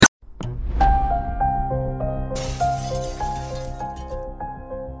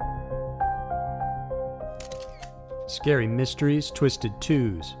Scary Mysteries, Twisted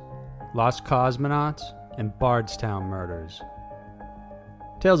Twos, Lost Cosmonauts, and Bardstown Murders.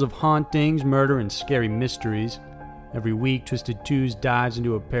 Tales of hauntings, murder, and scary mysteries. Every week, Twisted Twos dives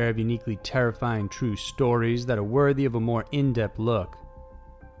into a pair of uniquely terrifying true stories that are worthy of a more in-depth look.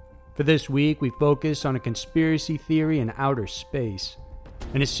 For this week, we focus on a conspiracy theory in outer space,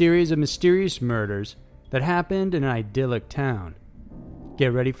 and a series of mysterious murders that happened in an idyllic town.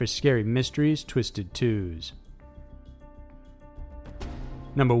 Get ready for Scary Mysteries, Twisted Twos.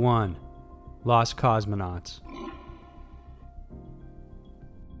 Number 1. Lost Cosmonauts.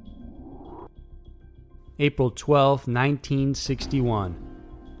 April 12, 1961.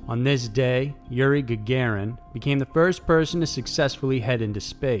 On this day, Yuri Gagarin became the first person to successfully head into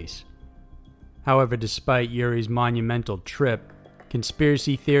space. However, despite Yuri's monumental trip,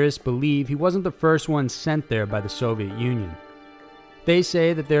 conspiracy theorists believe he wasn't the first one sent there by the Soviet Union. They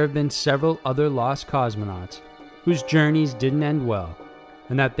say that there have been several other lost cosmonauts whose journeys didn't end well,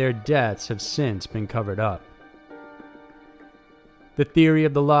 and that their deaths have since been covered up. The theory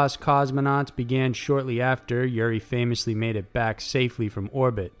of the lost cosmonauts began shortly after Yuri famously made it back safely from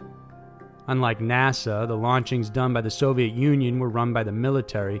orbit. Unlike NASA, the launchings done by the Soviet Union were run by the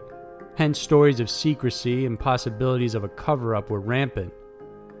military, hence stories of secrecy and possibilities of a cover-up were rampant.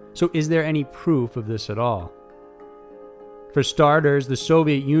 So is there any proof of this at all? For starters, the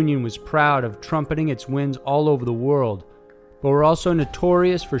Soviet Union was proud of trumpeting its wins all over the world, but were also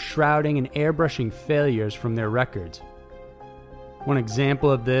notorious for shrouding and airbrushing failures from their records. One example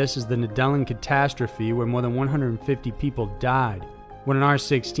of this is the Nedelin catastrophe, where more than 150 people died when an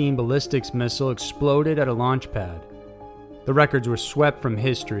R-16 ballistics missile exploded at a launch pad. The records were swept from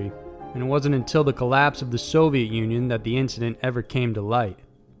history, and it wasn't until the collapse of the Soviet Union that the incident ever came to light.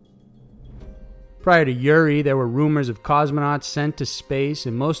 Prior to Yuri, there were rumors of cosmonauts sent to space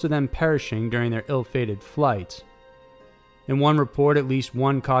and most of them perishing during their ill-fated flights. In one report, at least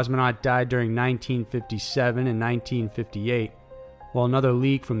one cosmonaut died during 1957 and 1958, while another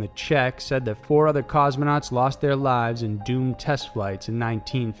leak from the Czech said that 4 other cosmonauts lost their lives in doomed test flights in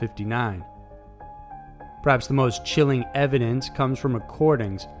 1959. Perhaps the most chilling evidence comes from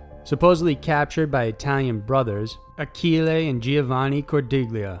recordings supposedly captured by Italian brothers Achille and Giovanni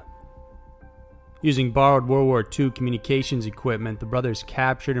Cordiglia. Using borrowed World War II communications equipment, the brothers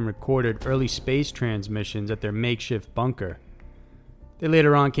captured and recorded early space transmissions at their makeshift bunker. They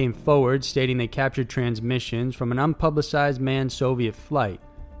later on came forward stating they captured transmissions from an unpublicized manned Soviet flight,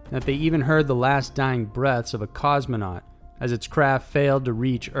 and that they even heard the last dying breaths of a cosmonaut as its craft failed to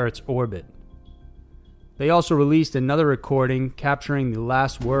reach Earth's orbit. They also released another recording capturing the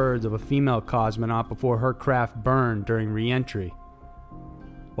last words of a female cosmonaut before her craft burned during re-entry.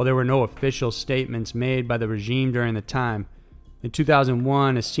 While there were no official statements made by the regime during the time, in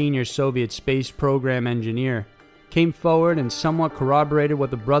 2001, a senior Soviet space program engineer came forward and somewhat corroborated what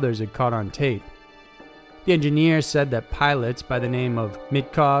the brothers had caught on tape. The engineer said that pilots by the name of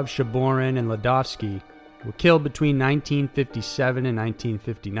Mitkov, Shaborin, and Ladovsky were killed between 1957 and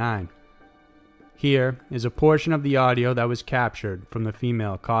 1959. Here is a portion of the audio that was captured from the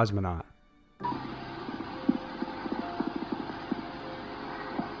female cosmonaut.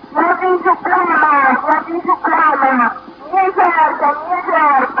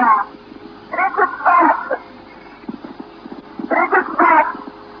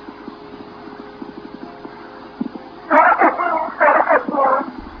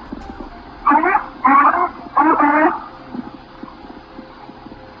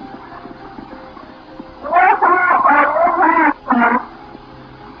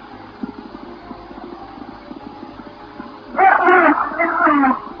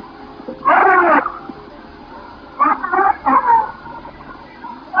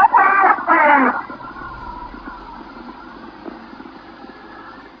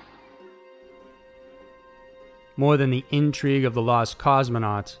 More than the intrigue of the lost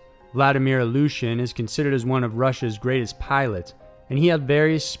cosmonauts, Vladimir Ilyushin is considered as one of Russia's greatest pilots, and he had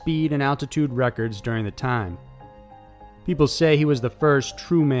various speed and altitude records during the time. People say he was the first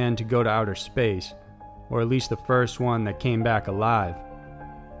true man to go to outer space, or at least the first one that came back alive.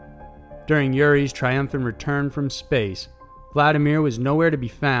 During Yuri's triumphant return from space, Vladimir was nowhere to be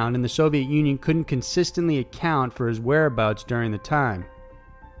found, and the Soviet Union couldn't consistently account for his whereabouts during the time.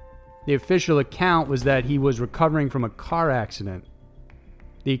 The official account was that he was recovering from a car accident.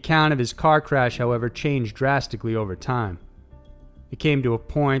 The account of his car crash, however, changed drastically over time. It came to a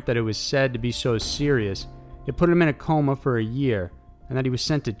point that it was said to be so serious, it put him in a coma for a year, and that he was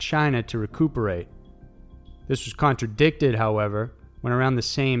sent to China to recuperate. This was contradicted, however, when around the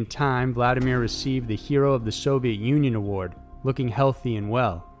same time Vladimir received the Hero of the Soviet Union award, looking healthy and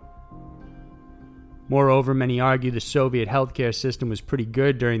well. Moreover, many argue the Soviet healthcare system was pretty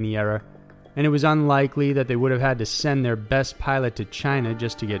good during the era, and it was unlikely that they would have had to send their best pilot to China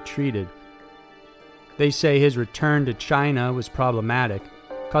just to get treated. They say his return to China was problematic,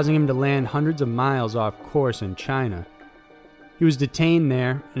 causing him to land hundreds of miles off course in China. He was detained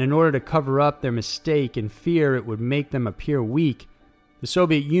there, and in order to cover up their mistake and fear it would make them appear weak, the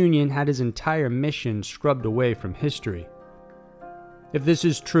Soviet Union had his entire mission scrubbed away from history. If this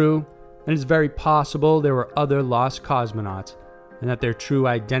is true, then it's very possible there were other lost cosmonauts, and that their true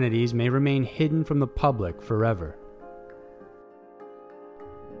identities may remain hidden from the public forever.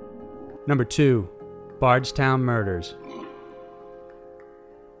 Number 2. Bardstown Murders.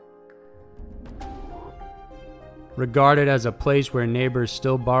 Regarded as a place where neighbors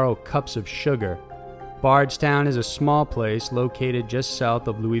still borrow cups of sugar, Bardstown is a small place located just south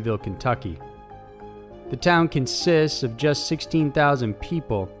of Louisville, Kentucky. The town consists of just 16,000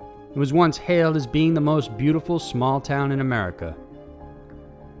 people and was once hailed as being the most beautiful small town in America.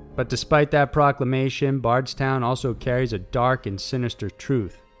 But despite that proclamation, Bardstown also carries a dark and sinister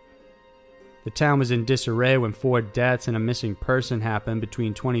truth. The town was in disarray when 4 deaths and a missing person happened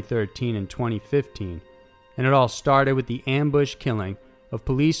between 2013 and 2015, and it all started with the ambush killing of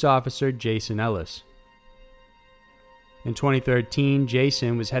police officer Jason Ellis. In 2013,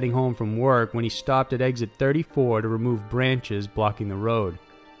 Jason was heading home from work when he stopped at exit 34 to remove branches blocking the road.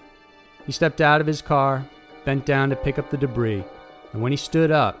 He stepped out of his car, bent down to pick up the debris, and when he stood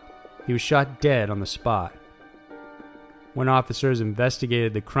up, he was shot dead on the spot. When officers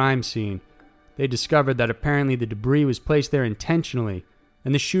investigated the crime scene, they discovered that apparently the debris was placed there intentionally,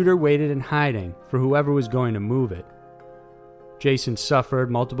 and the shooter waited in hiding for whoever was going to move it. Jason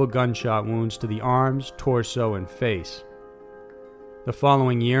suffered multiple gunshot wounds to the arms, torso, and face. The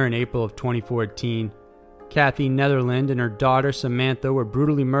following year, in April of 2014, Kathy Netherland and her daughter Samantha were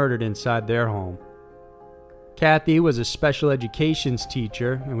brutally murdered inside their home. Kathy was a special educations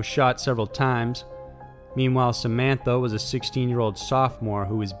teacher and was shot several times. Meanwhile, Samantha was a 16-year-old sophomore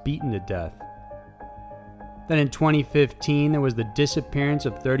who was beaten to death. Then in 2015, there was the disappearance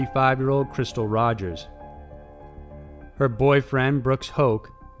of 35-year-old Crystal Rogers. Her boyfriend, Brooks Hoke,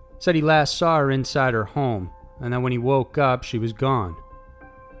 said he last saw her inside her home, and that when he woke up, she was gone.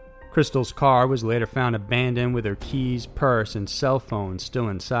 Crystal's car was later found abandoned with her keys, purse, and cell phone still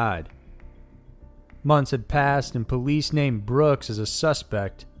inside. Months had passed, and police named Brooks as a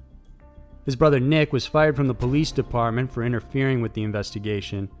suspect. His brother Nick was fired from the police department for interfering with the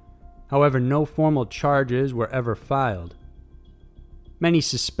investigation. However, no formal charges were ever filed. Many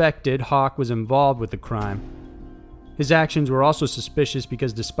suspected Hawk was involved with the crime. His actions were also suspicious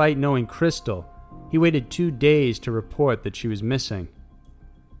because despite knowing Crystal, he waited 2 days to report that she was missing.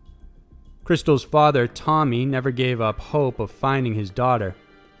 Crystal's father, Tommy, never gave up hope of finding his daughter.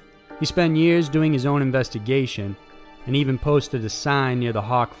 He spent years doing his own investigation and even posted a sign near the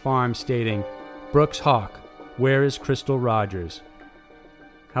Hawk farm stating, "Brooks Hawk, where is Crystal Rogers?"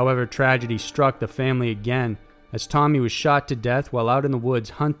 However, tragedy struck the family again as Tommy was shot to death while out in the woods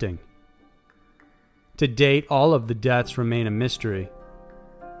hunting. To date, all of the deaths remain a mystery.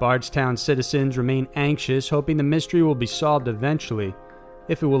 Bardstown citizens remain anxious, hoping the mystery will be solved eventually,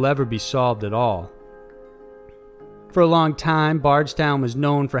 if it will ever be solved at all. For a long time, Bardstown was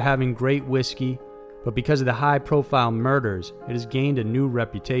known for having great whiskey, but because of the high-profile murders, it has gained a new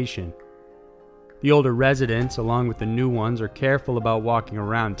reputation. The older residents, along with the new ones, are careful about walking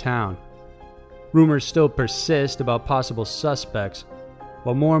around town. Rumors still persist about possible suspects,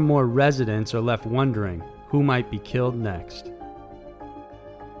 while more and more residents are left wondering who might be killed next.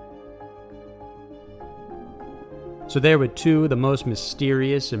 So there were 2 of the most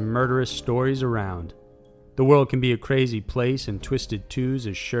mysterious and murderous stories around. The world can be a crazy place, and Twisted Twos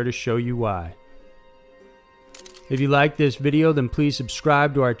is sure to show you why. If you like this video, then please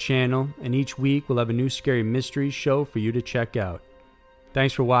subscribe to our channel, and each week we'll have a new scary mystery show for you to check out.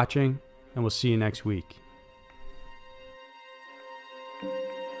 Thanks for watching, and we'll see you next week.